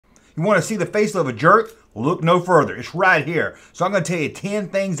You want to see the face of a jerk? Look no further. It's right here. So I'm going to tell you 10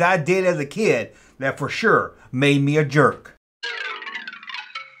 things I did as a kid that for sure made me a jerk.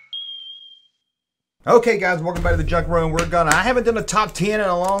 Okay guys, welcome back to the Junk Room. I haven't done a top 10 in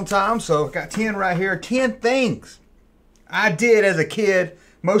a long time, so I've got 10 right here. 10 things I did as a kid,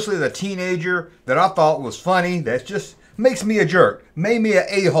 mostly as a teenager, that I thought was funny, that just makes me a jerk, made me an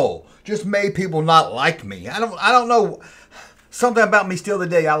a-hole, just made people not like me. I don't know, something about me still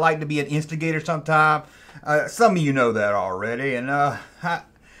today. I like to be an instigator sometime. Some of you know that already, and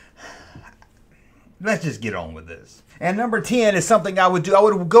let's just get on with this. And number 10 is something I would do. I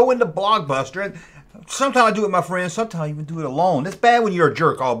would go into Blockbuster, and sometimes I do it with my friends, sometimes I even do it alone. It's bad when you're a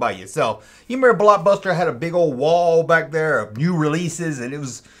jerk all by yourself. You remember Blockbuster had a big old wall back there of new releases, and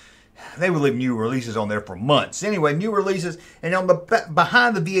they would leave new releases on there for months. Anyway, new releases, and on the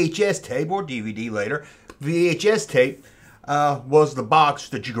behind the VHS tape, or DVD later, VHS tape, was the box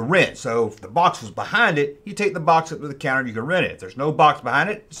that you could rent. So if the box was behind it, you take the box up to the counter, you can rent it. If there's no box behind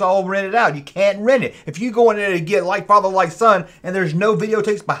it, it's all rented out. You can't rent it. If you go in there to get Like Father, Like Son, and there's no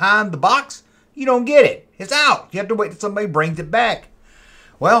videotapes behind the box, you don't get it. It's out. You have to wait till somebody brings it back.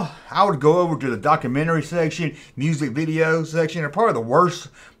 Well, I would go over to the documentary section, music video section, or probably the worst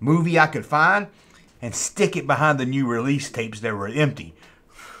movie I could find, and stick it behind the new release tapes that were empty.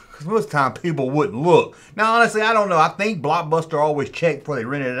 Most of the time people wouldn't look. Now honestly, I don't know. I think Blockbuster always checked before they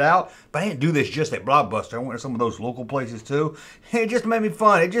rented it out, but I didn't do this just at Blockbuster. I went to some of those local places too. It just made me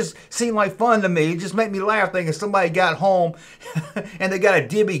fun. It just seemed like fun to me. It just made me laugh thinking somebody got home and they got a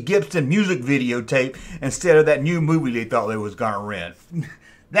Debbie Gibson music videotape instead of that new movie they thought they was gonna rent.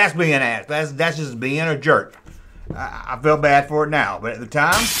 That's being an ass. That's just being a jerk. I feel bad for it now, but at the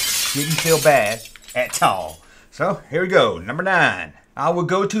time, didn't feel bad at all. So here we go. Number 9. I would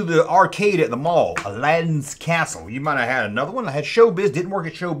go to the arcade at the mall, Aladdin's Castle. You might have had another one. I had Showbiz. Didn't work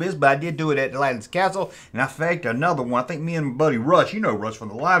at Showbiz, but I did do it at Aladdin's Castle. And I faked another one. I think me and my buddy Russ, you know Russ from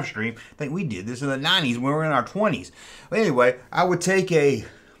the live stream, I think we did this in the 90s when we were in our 20s. But anyway, I would take a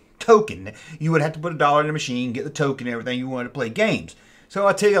token. You would have to put $1 in the machine, get the token and everything you wanted to play games. So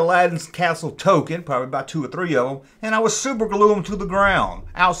I take Aladdin's Castle token, probably about 2 or 3 of them, and I would super glue them to the ground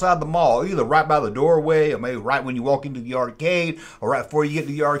outside the mall, either right by the doorway or maybe right when you walk into the arcade or right before you get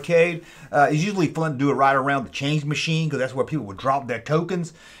to the arcade. It's usually fun to do it right around the change machine because that's where people would drop their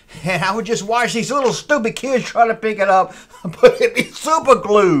tokens. And I would just watch these little stupid kids try to pick it up, but it'd be super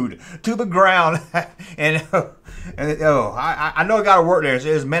glued to the ground. And I know I got to work there.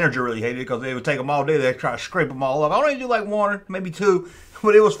 His manager really hated it because they would take them all day. They'd try to scrape them all up. I only do like 1 or maybe 2,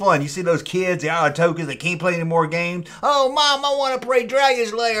 but it was fun. You see those kids, they're out of tokens. They can't play any more games. Oh, Mom, I want to play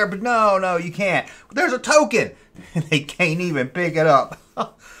Dragon's Lair. But no, you can't. There's a token. And they can't even pick it up.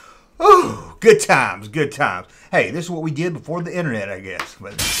 Ooh, good times, good times. Hey, this is what we did before the internet, I guess.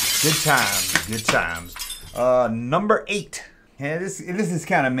 But good times, good times. Number 8. Yeah, this is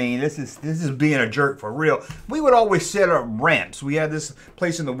kind of mean. This is being a jerk for real. We would always set up ramps. We had this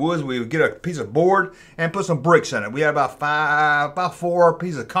place in the woods. We would get a piece of board and put some bricks in it. We had about 4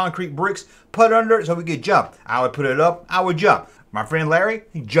 pieces of concrete bricks put under it so we could jump. I would put it up. I would jump. My friend Larry,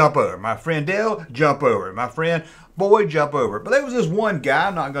 he'd jump over. My friend Dale, jump over. My friend Boyd, jump over. But there was this one guy.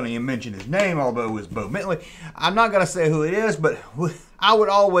 I'm not going to even mention his name, although it was Bo Bentley. I'm not going to say who it is, but I would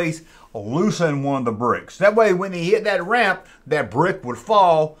always loosen one of the bricks. That way when he hit that ramp, that brick would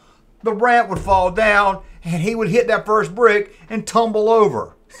fall, the ramp would fall down, and he would hit that first brick and tumble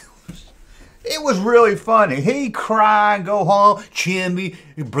over. It was really funny. He'd cry and go home,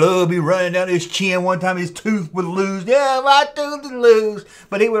 blood be running down his chin. One time his tooth would lose. Yeah, my tooth would lose.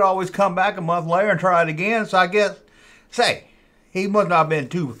 But he would always come back a month later and try it again. So I guess, he must not have been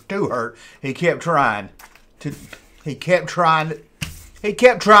too hurt. He kept trying to do. He kept trying to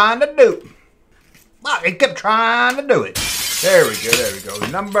do it. There we go.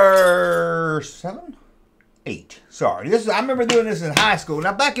 Number 7? 8. Sorry. I remember doing this in high school.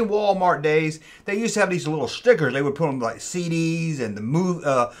 Now, back in Walmart days, they used to have these little stickers. They would put on like CDs and the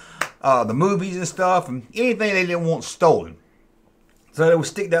movies and stuff, and anything they didn't want stolen. So they would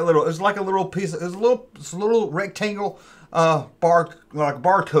stick that little. It was like a little piece. It was a little rectangle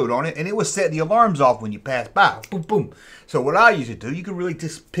barcode on it, and it would set the alarms off when you pass by. Boom, boom. So what I used to do, you could really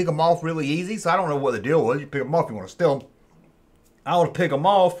just pick them off really easy. So I don't know what the deal was. You pick them off if you want to steal them. I would pick them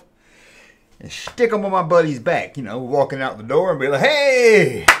off and stick them on my buddy's back, you know, walking out the door and be like,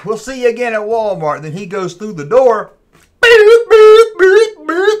 hey, we'll see you again at Walmart. Then he goes through the door. Beep, beep, beep,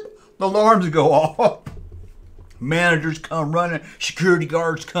 beep. The alarms go off. Managers come running, security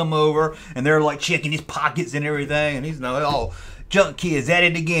guards come over, and they're like checking his pockets and everything, and he's all Junk Kid's at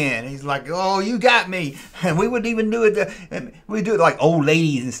it again. He's like, oh, you got me. And we wouldn't even do it. We'd do it like old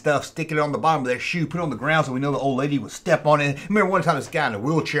ladies and stuff, stick it on the bottom of their shoe, put it on the ground so we know the old lady would step on it. Remember one time this guy in a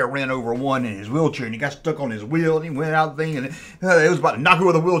wheelchair ran over one in his wheelchair and he got stuck on his wheel and he went out the thing and it was about to knock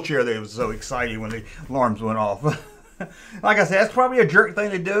over the wheelchair there. It was so exciting when the alarms went off. Like I said, that's probably a jerk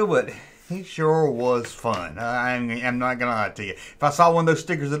thing to do, but he sure was fun. I'm not gonna lie to you. If I saw one of those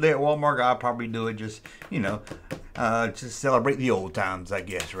stickers today at Walmart, I'd probably do it just, you know, just celebrate the old times, I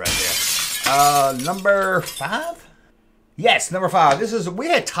guess, right there. Number 5? Yes, number 5. We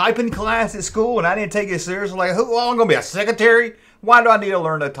had typing class at school, and I didn't take it seriously. Like, I'm gonna be a secretary? Why do I need to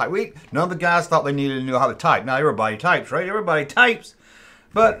learn to type? None of the guys thought they needed to know how to type. Now everybody types, right? Everybody types,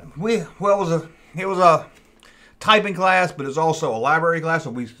 but it was a typing class, but it's also a library class, so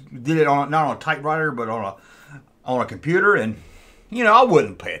we did it not on a typewriter, but on a computer, and you know, I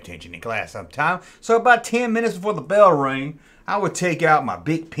wouldn't pay attention in class sometimes. So about 10 minutes before the bell rang, I would take out my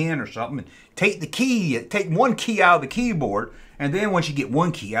big pen or something and take one key out of the keyboard, and then once you get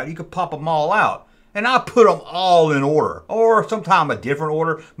one key out, you could pop them all out. And I put them all in order, or sometimes a different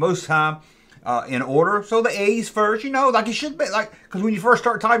order, most time in order. So the A's first, you know, like it should be, like, because when you first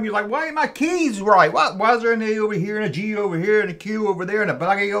start typing, you're like, why ain't my keys right? Why is there an A over here and a G over here and a Q over there and a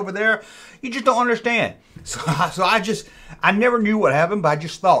black A over there? You just don't understand. So I never knew what happened, but I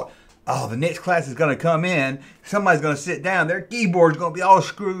just thought, oh, the next class is going to come in, somebody's going to sit down, their keyboard's going to be all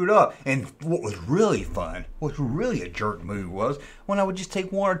screwed up. And what was really fun, what was really a jerk move was when I would just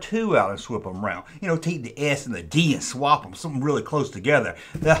take one or two out and swap them around. You know, take the S and the D and swap them, something really close together.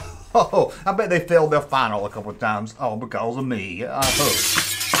 Oh, I bet they failed their final a couple of times, all because of me. I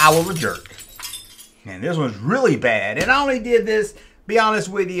was a jerk. And this one's really bad. And I only did this, be honest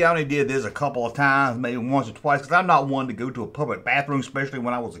with you, I only did this a couple of times, maybe once or twice, because I'm not one to go to a public bathroom, especially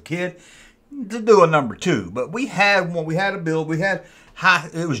when I was a kid, to do a number 2. But we had one, we had a build, we had high,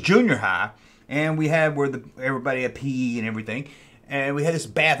 it was junior high, and we had where everybody had PE and everything, and we had this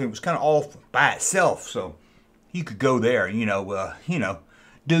bathroom, it was kind of off by itself, so you could go there, you know,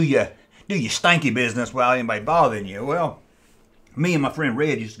 do your stanky business without anybody bothering you. Well, me and my friend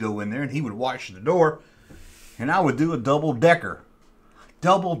Red used to go in there, and he would watch the door, and I would do a double-decker.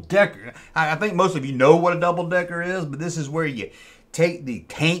 Double-decker. I think most of you know what a double-decker is, but this is where you take the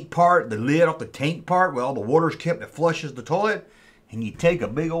tank part, the lid off the tank part where all the water's kept that flushes the toilet, and you take a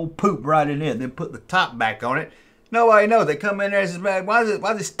big old poop right in it, and then put the top back on it. Nobody knows. They come in there and says, man, why is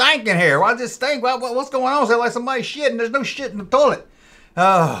it stinking here? Why does it stink? What's going on? It's like somebody's shitting. There's no shit in the toilet.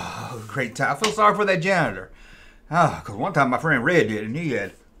 Oh, great time. I feel sorry for that janitor. Oh, because one time my friend Red did, and he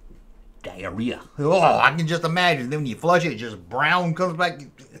had diarrhea. Oh, I can just imagine. Then when you flush it, just brown comes back.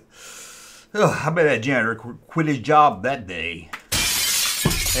 Oh, I bet that janitor quit his job that day.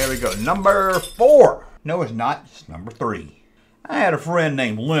 There we go. Number 4. No, it's not. It's number 3. I had a friend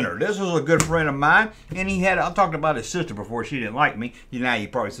named Leonard. This was a good friend of mine, and I talked about his sister before. She didn't like me. Now you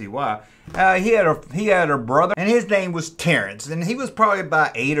probably see why. He had a brother, and his name was Terrence, and he was probably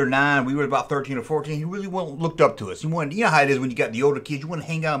about 8 or 9. We were about 13 or 14. He really looked up to us. He wanted, you know how it is when you got the older kids. You want to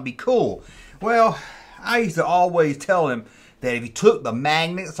hang out and be cool. Well, I used to always tell him that if he took the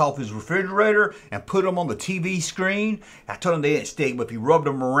magnets off his refrigerator and put them on the TV screen, I told him they didn't stick, but if he rubbed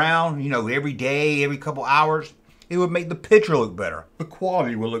them around, you know, every day, every couple hours, it would make the picture look better. The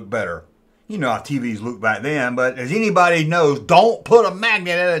quality would look better. You know how TVs look back then, but as anybody knows, don't put a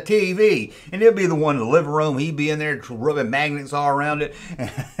magnet at a TV. And it'll be the one in the living room. He'd be in there rubbing magnets all around it.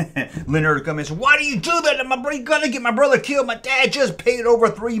 Leonard would come in and say, why do you do that? You're gonna get my brother killed. My dad just paid over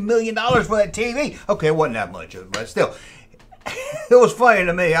 $3 million for that TV. Okay, it wasn't that much, but still. It was funny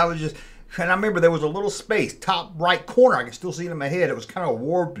to me. And I remember there was a little space, top right corner. I can still see it in my head. It was kind of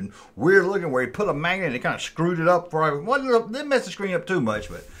warped and weird looking where he put a magnet and he kind of screwed it up. Didn't mess the screen up too much,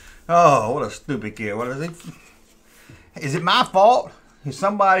 but oh, what a stupid kid. What is he? Is it my fault if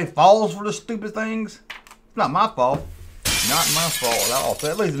somebody falls for the stupid things? It's not my fault. Not my fault at all. So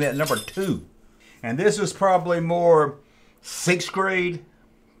that leaves me at number 2. And this was probably more 6th grade.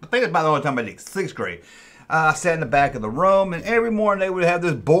 I think it's about the only time I did 6th grade. I sat in the back of the room, and every morning they would have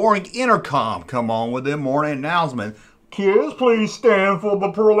this boring intercom come on with their morning announcement. Kids, please stand for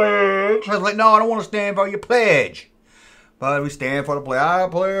the pledge. I was like, no, I don't want to stand for your pledge. But we stand for the pledge. I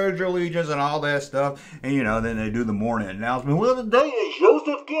pledge allegiance and all that stuff. And, you know, then they do the morning announcement. Well, today is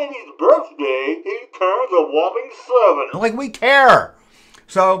Joseph Kennedy's birthday. He turns a whopping 7. I'm like, we care.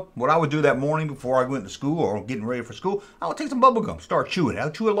 So, what I would do that morning before I went to school or getting ready for school, I would take some bubble gum, start chewing. I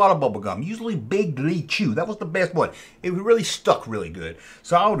would chew a lot of bubble gum, usually Big League Chew. That was the best one. It really stuck really good.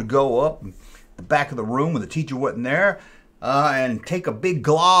 So I would go up the back of the room when the teacher wasn't there, and take a big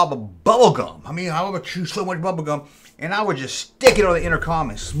glob of bubble gum. I mean, I would chew so much bubble gum, and I would just stick it on the intercom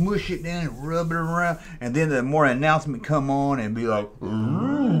and smush it down and rub it around, and then the morning announcement come on and be like,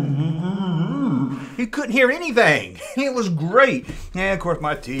 you couldn't hear anything. It was great. And of course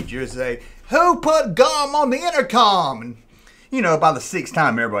my teacher would say, who put gum on the intercom? And you know, by the sixth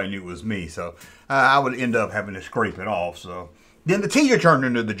time everybody knew it was me, so I would end up having to scrape it off. So then the teacher turned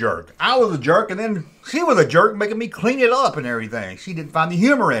into the jerk. I was a jerk, and then she was a jerk, making me clean it up and everything. She didn't find the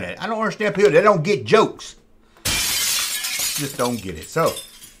humor in it. I don't understand people. They don't get jokes. Just don't get it. So,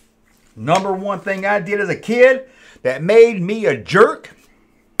 number one thing I did as a kid that made me a jerk,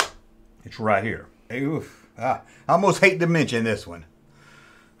 it's right here. I almost hate to mention this one.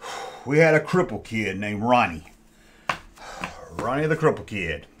 We had a cripple kid named Ronnie. Ronnie the cripple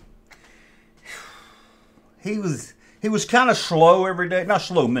kid. He was kind of slow every day. Not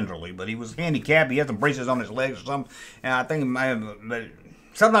slow mentally, but he was handicapped. He had some braces on his legs or something. And I think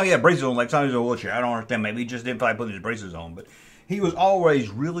sometimes he had braces on, like sometimes he was in a wheelchair. I don't understand. Maybe he just didn't feel like putting his braces on. But he was always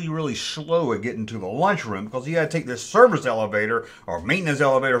really, really slow at getting to the lunchroom because he had to take this service elevator or maintenance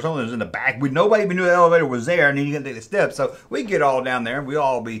elevator or something that was in the back. Nobody even knew the elevator was there, and then you got to take the steps. So we get all down there, and we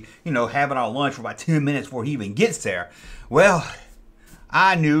all be, you know, having our lunch for about 10 minutes before he even gets there. Well,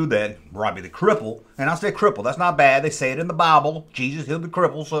 I knew that Robbie the cripple, and I said cripple, that's not bad. They say it in the Bible. Jesus healed the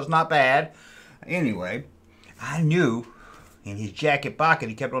cripple, so it's not bad. Anyway, I knew in his jacket pocket,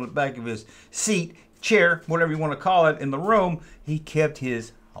 he kept on the back of his seat, chair, whatever you want to call it, in the room, he kept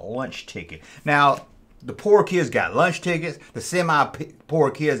his lunch ticket. Now, the poor kids got lunch tickets, the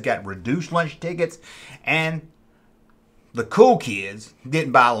semi-poor kids got reduced lunch tickets, and the cool kids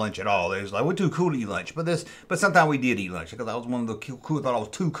didn't buy lunch at all. They was like, we're too cool to eat lunch. But sometimes we did eat lunch because I was one of the cool thought I was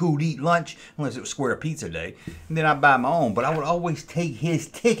too cool to eat lunch unless it was square pizza day. And then I'd buy my own. But I would always take his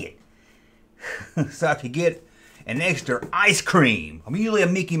ticket so I could get an extra ice cream. I'm usually a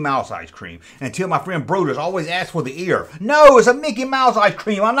Mickey Mouse ice cream. And until my friend Brodus always asked for the ear. No, it's a Mickey Mouse ice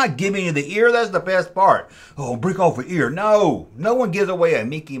cream. I'm not giving you the ear. That's the best part. Oh, break off the ear. No, no one gives away a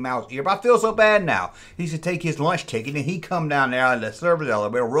Mickey Mouse ear. But I feel so bad now. He used to take his lunch ticket and he'd come down there in the service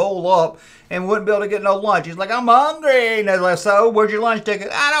elevator, roll up, and wouldn't be able to get no lunch. He's like, I'm hungry. And they're like, so, where's your lunch ticket?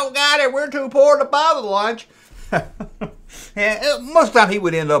 I don't got it. We're too poor to buy the lunch. And most of the time he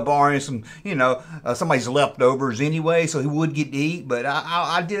would end up borrowing some, you know, somebody's leftovers anyway, so he would get to eat. But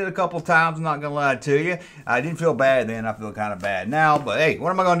I did it a couple of times, I'm not going to lie to you. I didn't feel bad then. I feel kind of bad now. But hey, what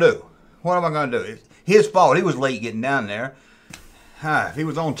am I going to do? What am I going to do? It's his fault. He was late getting down there. If he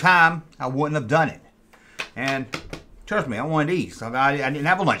was on time, I wouldn't have done it. And trust me, I wanted to eat. So I didn't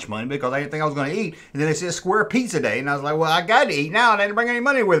have a lunch money because I didn't think I was going to eat. And then they said square pizza day. And I was like, well, I got to eat now. And I didn't bring any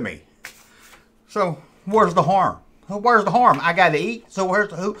money with me. So where's the harm? Where's the harm? I got to eat. So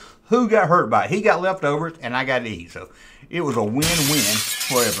who got hurt by it? He got leftovers and I got to eat. So it was a win-win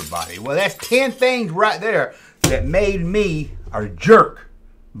for everybody. Well, that's 10 things right there that made me a jerk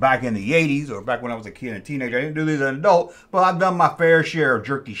back in the 80s or back when I was a kid and a teenager. I didn't do this as an adult, but I've done my fair share of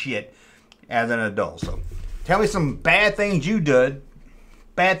jerky shit as an adult. So tell me some bad things you did,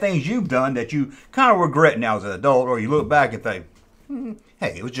 bad things you've done that you kind of regret now as an adult, or you look back and think,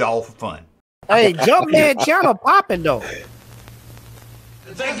 hey, it was just all for fun. Hey, Junkman channel popping though.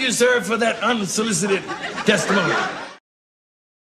 Thank you, sir, for that unsolicited testimony.